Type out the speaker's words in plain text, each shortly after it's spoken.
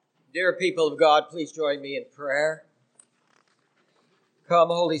Dear people of God, please join me in prayer. Come,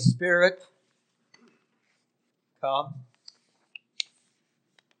 Holy Spirit. Come.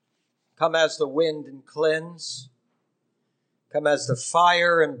 Come as the wind and cleanse. Come as the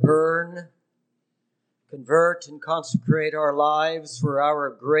fire and burn. Convert and consecrate our lives for our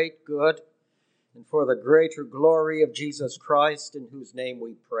great good and for the greater glory of Jesus Christ, in whose name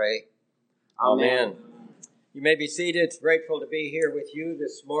we pray. Amen. You may be seated. Grateful to be here with you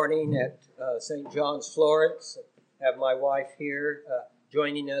this morning at St. John's, Florence. Have my wife here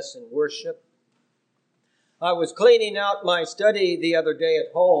joining us in worship. I was cleaning out my study the other day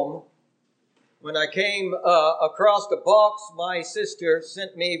at home when I came across the box my sister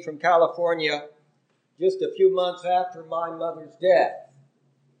sent me from California just a few months after my mother's death.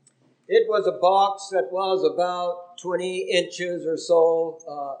 It was a box that was about 20 inches or so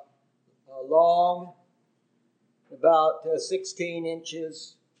long, about 16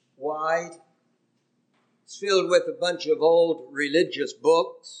 inches wide. It's filled with a bunch of old religious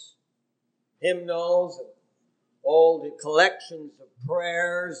books, hymnals, and old collections of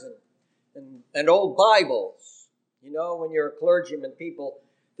prayers, and old Bibles. You know, when you're a clergyman, people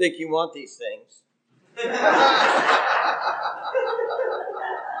think you want these things.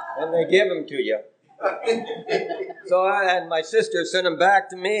 And they give them to you. So my sister sent them back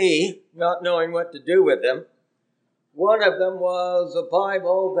to me, not knowing what to do with them. One of them was a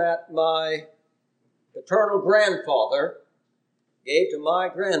Bible that my paternal grandfather gave to my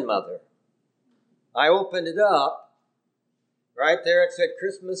grandmother. I opened it up. Right there it said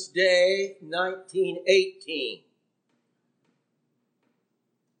Christmas Day, 1918.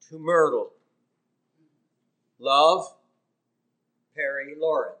 To Myrtle. Love, Perry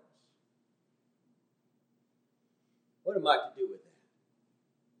Lawrence. What am I to do with that?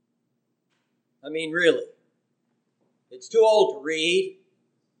 I mean, really. It's too old to read.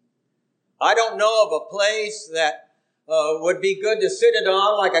 I don't know of a place that would be good to sit it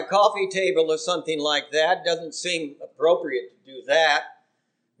on, like a coffee table or something like that. Doesn't seem appropriate to do that.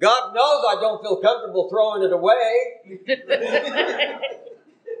 God knows I don't feel comfortable throwing it away.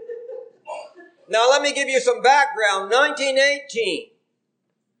 Now let me give you some background. 1918,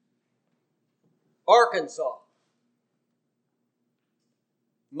 Arkansas.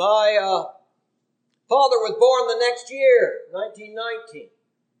 My father was born the next year, 1919.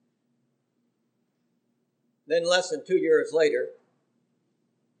 Then less than 2 years later,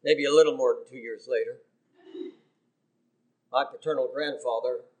 maybe a little more than 2 years later, my paternal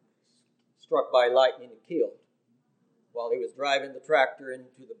grandfather struck by lightning and killed while he was driving the tractor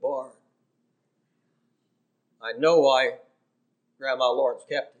into the barn. I know why Grandma Lawrence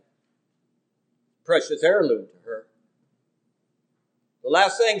kept it. Precious heirloom to her. The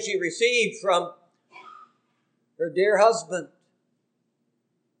last thing she received from her dear husband.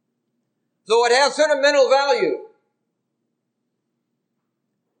 So it has sentimental value.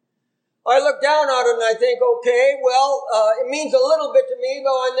 I look down on it and I think, okay, well, it means a little bit to me,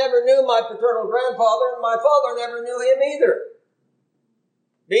 though I never knew my paternal grandfather, and my father never knew him either.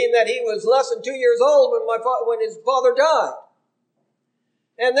 Being that he was less than 2 years old when his father died.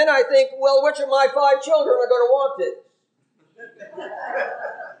 And then I think, well, which of my 5 children are going to want this?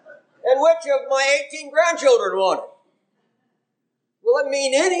 And which of my 18 grandchildren want it? Will it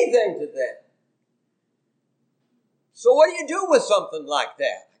mean anything to them? So what do you do with something like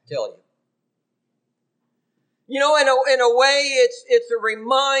that, I tell you? You know, in a way, it's a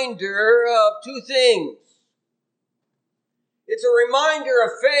reminder of 2 things. It's a reminder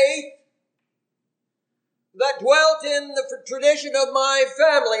of faith that dwelt in the tradition of my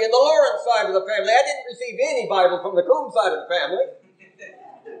family, in the Lawrence side of the family. I didn't receive any Bible from the Coombs side of the family.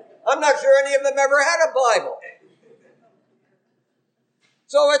 I'm not sure any of them ever had a Bible.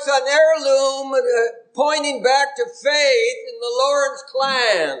 So it's an heirloom pointing back to faith in the Lawrence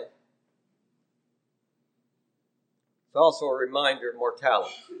clan. It's also a reminder of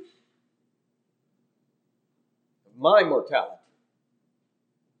mortality. Of my mortality.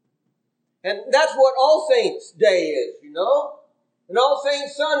 And that's what All Saints' Day is, you know? And All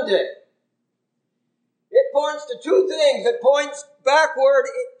Saints' Sunday. It points to 2 things. It points backward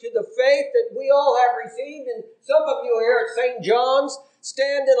to the faith that we all have received. And some of you here at St. John's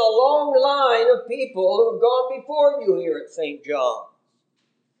stand in a long line of people who have gone before you here at St. John's.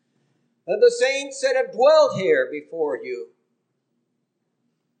 And the saints that have dwelt here before you.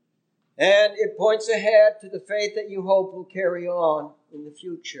 And it points ahead to the faith that you hope will carry on in the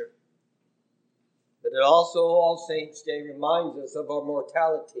future. But it also, All Saints' Day, reminds us of our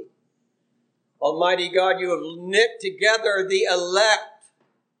mortality. Almighty God, you have knit together the elect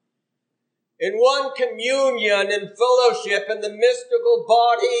in one communion and fellowship in the mystical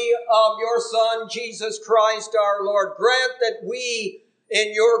body of your Son, Jesus Christ our Lord. Grant that we,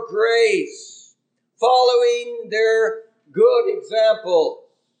 in your grace, following their good example,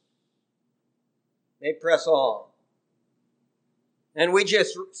 may press on. And we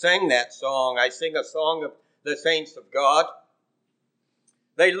just sang that song. I sing a song of the saints of God.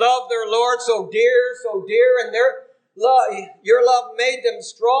 They love their Lord so dear, and your love made them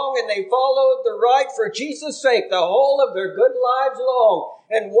strong, and they followed the right for Jesus' sake the whole of their good lives long.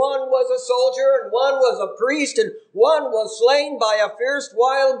 And one was a soldier, and one was a priest, and one was slain by a fierce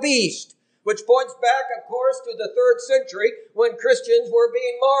wild beast, which points back, of course, to the 3rd century when Christians were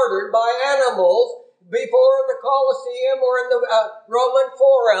being martyred by animals before the Colosseum or in the Roman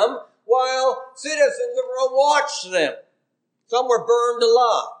Forum, while citizens of Rome watched them. Some were burned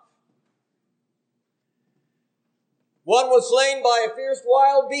alive. One was slain by a fierce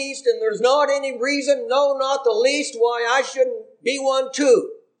wild beast, and there's not any reason, no, not the least, why I shouldn't be one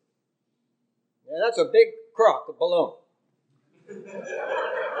too. Now, that's a big crock of baloney.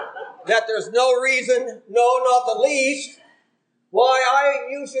 That there's no reason, no, not the least, why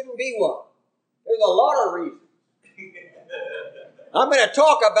you shouldn't be one. There's a lot of reasons. I'm going to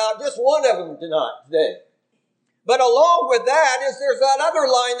talk about just one of them today. But along with that there's that other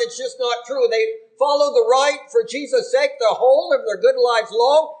line that's just not true. They follow the right for Jesus' sake the whole of their good lives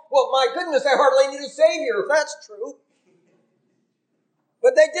long. Well, my goodness, they hardly need a Savior if that's true.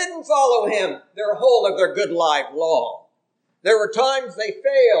 But they didn't follow him their whole of their good life long. There were times they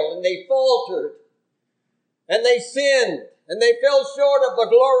failed and they faltered and they sinned and they fell short of the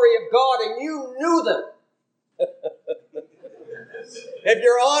glory of God, and you knew them. If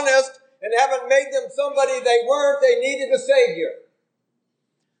you're honest and haven't made them somebody they weren't, they needed a Savior.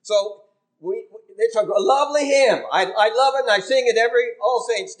 So it's a lovely hymn. I love it, and I sing it every All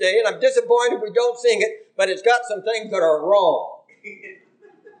Saints Day, and I'm disappointed we don't sing it, but it's got some things that are wrong.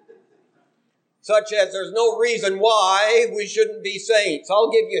 Such as there's no reason why we shouldn't be saints.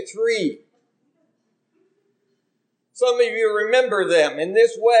 I'll give you 3. Some of you remember them in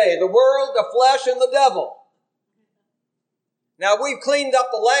this way: the world, the flesh, and the devil. Now, we've cleaned up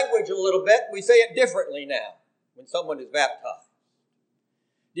the language a little bit. We say it differently now when someone is baptized.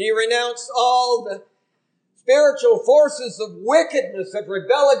 Do you renounce all the spiritual forces of wickedness that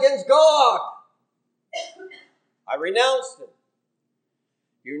rebel against God? I renounce them.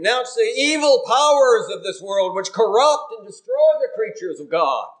 You renounce the evil powers of this world which corrupt and destroy the creatures of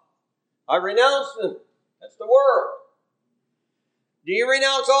God. I renounce them. That's the word. Do you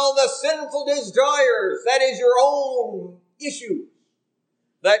renounce all the sinful desires, that is your own issues,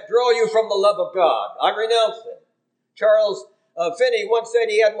 that draw you from the love of God? I renounce them. Charles Finney once said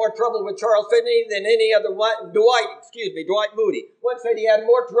he had more trouble with Charles Finney than any other, Dwight Moody. Once said he had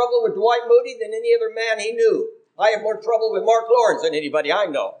more trouble with Dwight Moody than any other man he knew. I have more trouble with Mark Lawrence than anybody I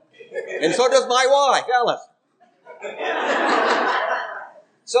know. And so does my wife, Alice.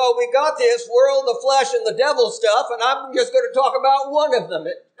 So we got this world, the flesh, and the devil stuff, and I'm just going to talk about one of them.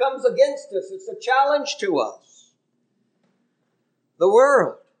 It comes against us. It's a challenge to us. The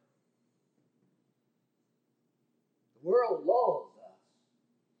world. The world lulls us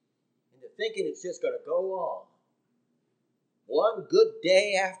into thinking it's just going to go on. One good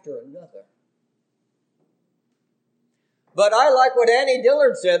day after another. But I like what Annie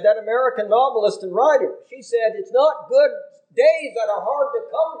Dillard said, that American novelist and writer. She said, it's not good days that are hard to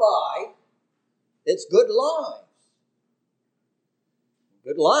come by, it's good lives.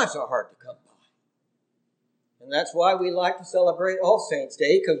 Good lives are hard to come by. And that's why we like to celebrate All Saints'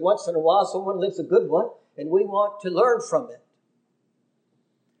 Day, because once in a while someone lives a good one, and we want to learn from it.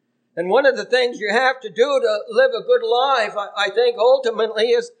 And one of the things you have to do to live a good life, I think, ultimately,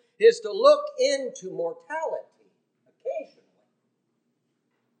 is to look into mortality.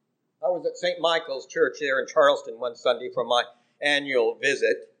 I was at St. Michael's Church there in Charleston one Sunday for my annual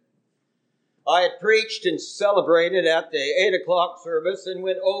visit. I had preached and celebrated at the 8 o'clock service and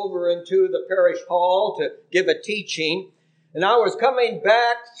went over into the parish hall to give a teaching. And I was coming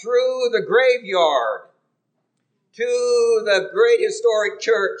back through the graveyard to the great historic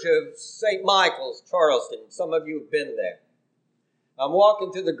church of St. Michael's, Charleston. Some of you have been there. I'm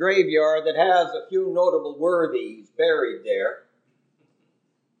walking through the graveyard that has a few notable worthies buried there.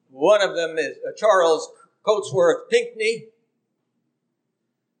 One of them is Charles Cotesworth Pinckney,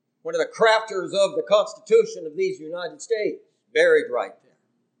 one of the crafters of the Constitution of these United States, buried right there.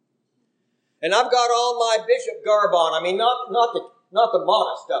 And I've got all my bishop garb on. I mean, not the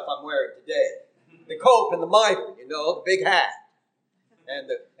modest stuff I'm wearing today. The cope and the mitre, the big hat, and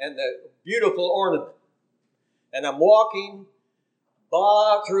the beautiful ornament. And I'm walking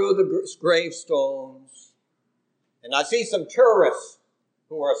through the gravestones, and I see some tourists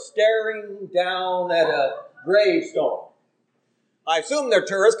who are staring down at a gravestone. I assume they're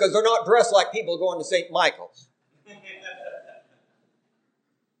tourists because they're not dressed like people going to St. Michael's.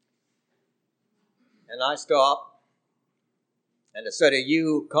 And I stop, and I said, are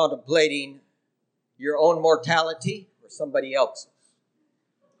you contemplating your own mortality or somebody else's?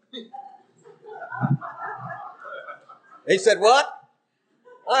 He said, what?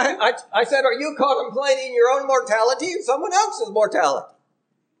 I said, are you contemplating your own mortality or someone else's mortality?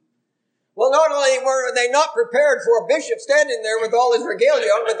 Well, not only were they not prepared for a bishop standing there with all his regalia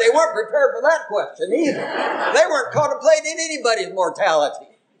on, but they weren't prepared for that question either. They weren't contemplating anybody's mortality.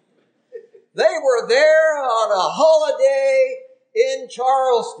 They were there on a holiday in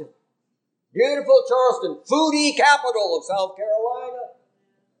Charleston. Beautiful Charleston, foodie capital of South Carolina.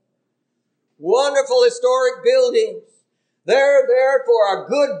 Wonderful historic buildings. They're there for a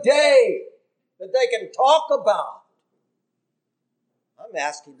good day that they can talk about. I'm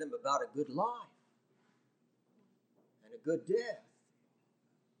asking them about a good life and a good death.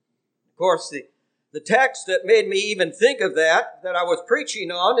 Of course, the text that made me even think of that I was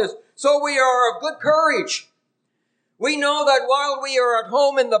preaching on is, so we are of good courage. We know that while we are at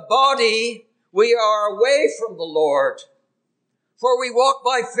home in the body, we are away from the Lord. For we walk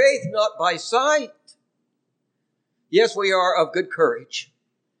by faith, not by sight. Yes, we are of good courage,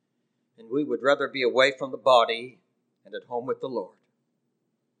 and we would rather be away from the body and at home with the Lord.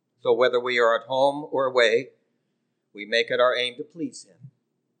 So whether we are at home or away, we make it our aim to please him.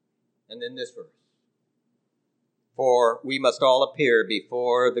 And then this verse. For we must all appear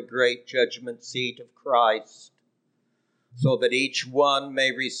before the great judgment seat of Christ, so that each one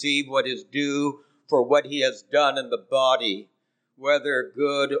may receive what is due for what he has done in the body, whether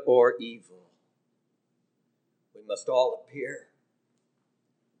good or evil. We must all appear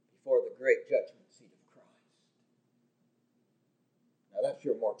before the great judgment seat of Christ. Now that's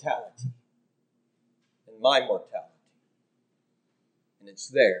your mortality and my mortality. And it's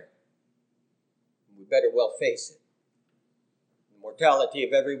there. And we better well face it. The mortality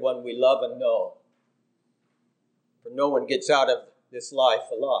of everyone we love and know. For no one gets out of this life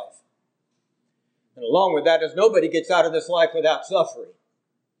alive. And along with that is nobody gets out of this life without suffering.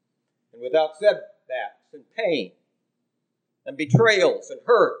 And without setbacks and pain. And betrayals and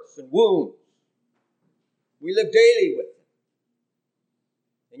hurts and wounds. We live daily with them.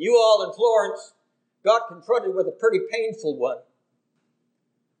 And you all in Florence got confronted with a pretty painful one.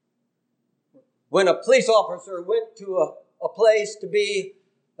 When a police officer went to a place to be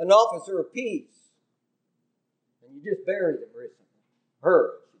an officer of peace. And you just buried him recently. Her,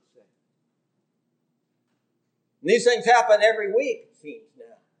 I should say. And these things happen every week, it seems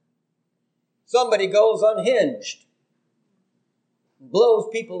now. Somebody goes unhinged. And blows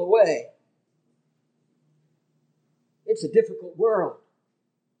people away. It's a difficult world.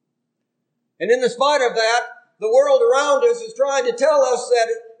 And in the spite of that, the world around us is trying to tell us that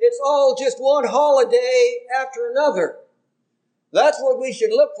it's all just one holiday after another. That's what we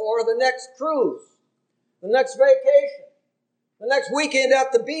should look for the next cruise, the next vacation, the next weekend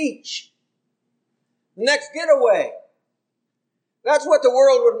at the beach, the next getaway. That's what the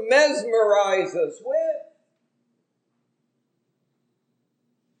world would mesmerize us with.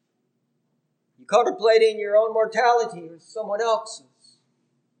 You contemplating your own mortality or someone else's.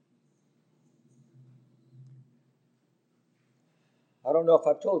 I don't know if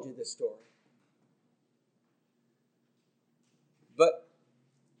I've told you this story. But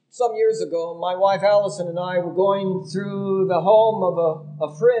some years ago, my wife Allison and I were going through the home of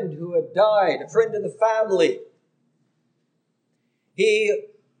a friend who had died, a friend of the family. He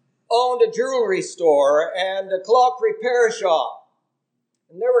owned a jewelry store and a clock repair shop.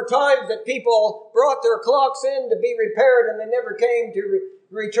 And there were times that people brought their clocks in to be repaired and they never came to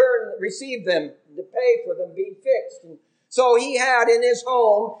receive them, to pay for them being fixed. And so he had in his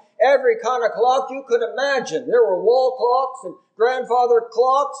home every kind of clock you could imagine. There were wall clocks and grandfather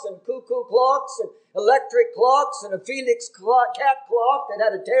clocks and cuckoo clocks and electric clocks and a Felix cat clock that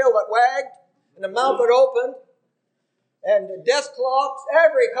had a tail that wagged and a mouth that opened. And desk clocks,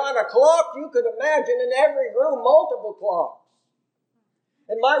 every kind of clock you could imagine in every room, multiple clocks.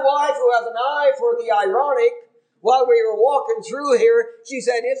 And my wife, who has an eye for the ironic, while we were walking through here, she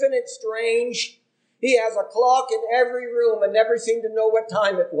said, isn't it strange? He has a clock in every room and never seemed to know what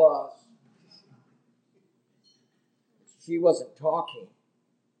time it was. She wasn't talking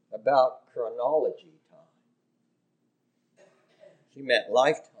about chronology time. She meant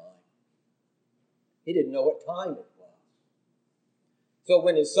lifetime. He didn't know what time it was. So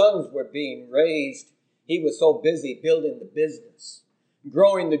when his sons were being raised, he was so busy building the business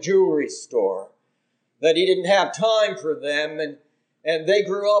growing the jewelry store, that he didn't have time for them, and they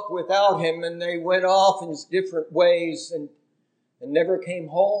grew up without him, and they went off in different ways and never came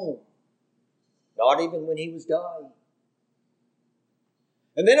home, not even when he was dying.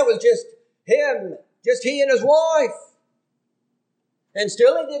 And then it was just he and his wife. And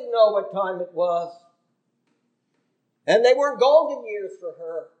still he didn't know what time it was. And they weren't golden years for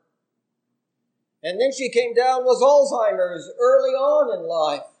her. And then she came down with Alzheimer's early on in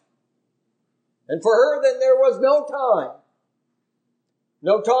life. And for her, then there was no time.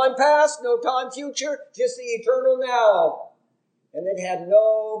 No time past, no time future, just the eternal now. And it had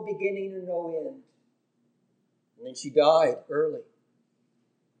no beginning and no end. And then she died early.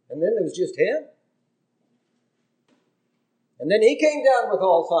 And then there was just him. And then he came down with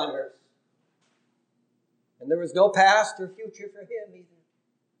Alzheimer's. And there was no past or future for him either.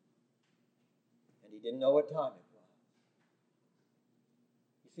 And he didn't know what time it was.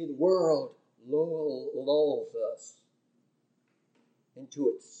 You see, the world lulls us into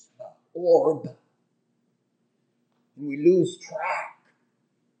its orb. And we lose track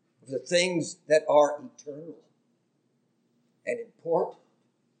of the things that are eternal and important.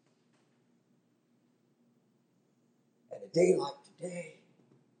 And a day like today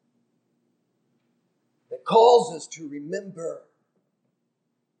that calls us to remember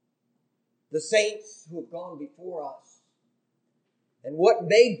the saints who have gone before us and what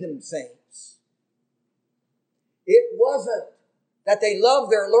made them saints. It wasn't that they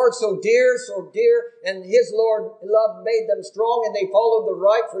loved their Lord so dear, and his Lord love made them strong, and they followed the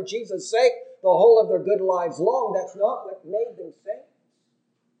right for Jesus' sake the whole of their good lives long. That's not what made them saints.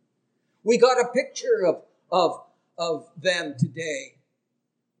 We got a picture of them today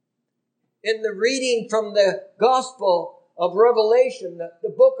in the reading from the Gospel of Revelation, the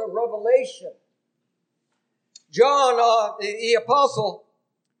book of Revelation. John, the apostle,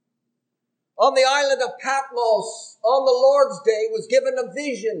 on the island of Patmos, on the Lord's day, was given a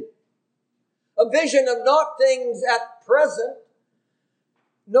vision of not things at present,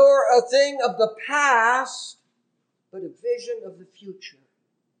 nor a thing of the past, but a vision of the future.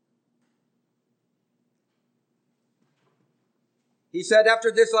 He said,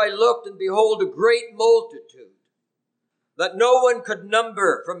 "After this I looked, and behold, a great multitude, that no one could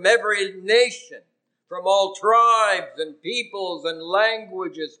number, from every nation, from all tribes and peoples and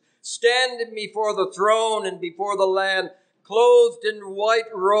languages, standing before the throne and before the Lamb, clothed in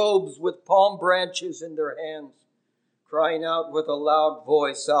white robes with palm branches in their hands, crying out with a loud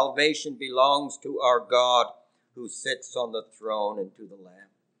voice, 'Salvation belongs to our God who sits on the throne and to the Lamb.'"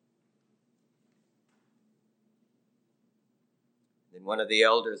 Then one of the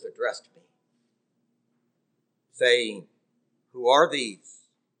elders addressed me, saying, "Who are these,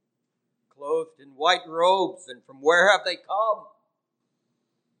 clothed in white robes, and from where have they come?"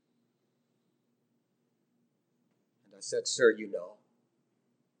 And I said, "Sir, you know."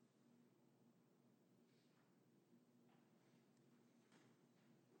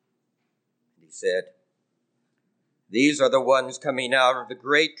 And he said, "These are the ones coming out of the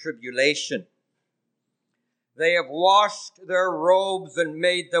great tribulation. They have washed their robes and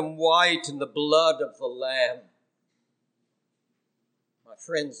made them white in the blood of the Lamb." My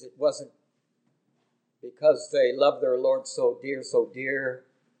friends, it wasn't because they loved their Lord so dear,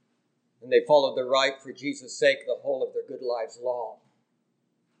 and they followed the right for Jesus' sake the whole of their good lives long.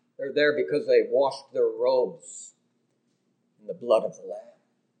 They're there because they washed their robes in the blood of the Lamb.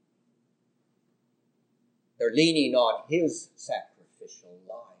 They're leaning on his sacrificial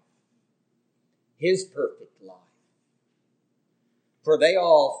life, his perfect life. For they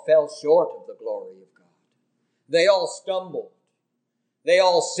all fell short of the glory of God. They all stumbled. They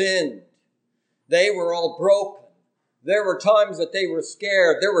all sinned. They were all broken. There were times that they were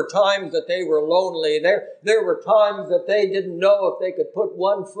scared. There were times that they were lonely. There were times that they didn't know if they could put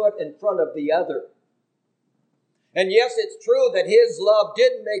one foot in front of the other. And yes, it's true that his love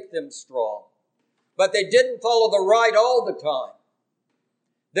did make them strong, but they didn't follow the right all the time.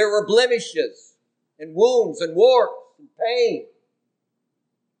 There were blemishes and wounds and warts and pain.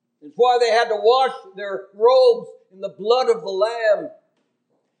 It's why they had to wash their robes in the blood of the Lamb.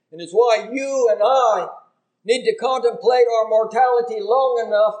 And it's why you and I need to contemplate our mortality long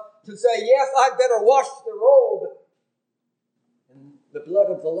enough to say, yes, I'd better wash the robe in the blood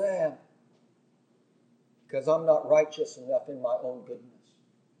of the Lamb, because I'm not righteous enough in my own goodness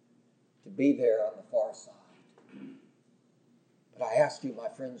to be there on the far side. But I ask you, my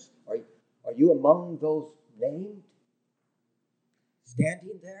friends, are you among those named?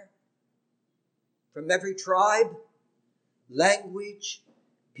 Standing there? From every tribe, language,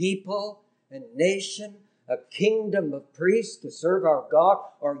 people, and nation a kingdom of priests to serve our God?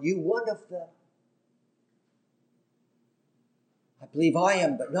 Are you one of them? I believe I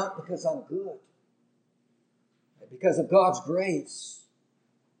am, but not because I'm good. Because of God's grace.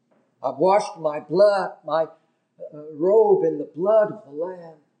 I've washed my blood, my robe in the blood of the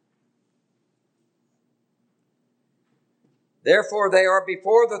Lamb. Therefore they are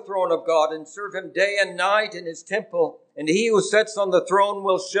before the throne of God and serve him day and night in his temple. And he who sits on the throne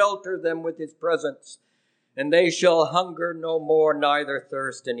will shelter them with his presence. And they shall hunger no more, neither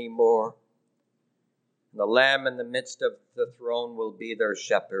thirst any more. And the Lamb in the midst of the throne will be their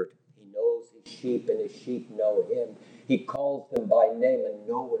shepherd. He knows his sheep, and his sheep know him. He calls them by name, and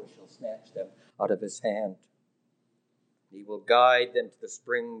no one shall snatch them out of his hand. He will guide them to the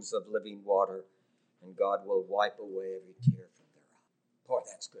springs of living water, and God will wipe away every tear from their eye. Boy,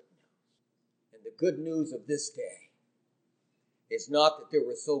 that's good news. And the good news of this day is not that there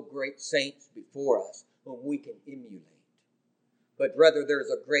were so great saints before us whom we can emulate, but rather there's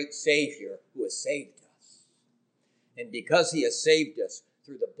a great Savior who has saved us. And because he has saved us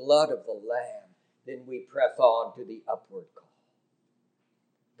through the blood of the Lamb, then we press on to the upward call.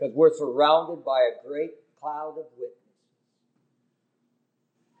 Because we're surrounded by a great cloud of witnesses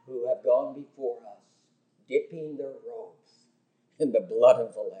who have gone before us, dipping their robes in the blood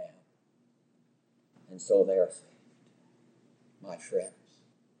of the Lamb. And so they are saved. My friends,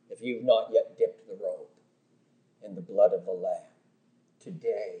 if you've not yet dipped the robe in the blood of the Lamb,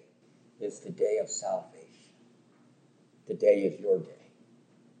 today is the day of salvation. Today is your day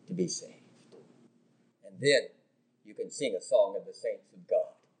to be saved. And then you can sing a song of the saints of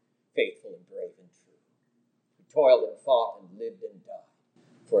God, faithful and brave and true, who toiled and fought and lived and died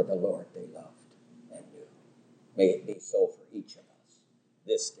for the Lord they loved and knew. May it be so for each of us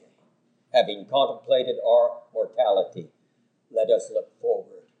this day. Having contemplated our mortality, let us look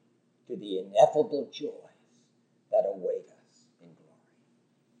forward to the ineffable joys that await us.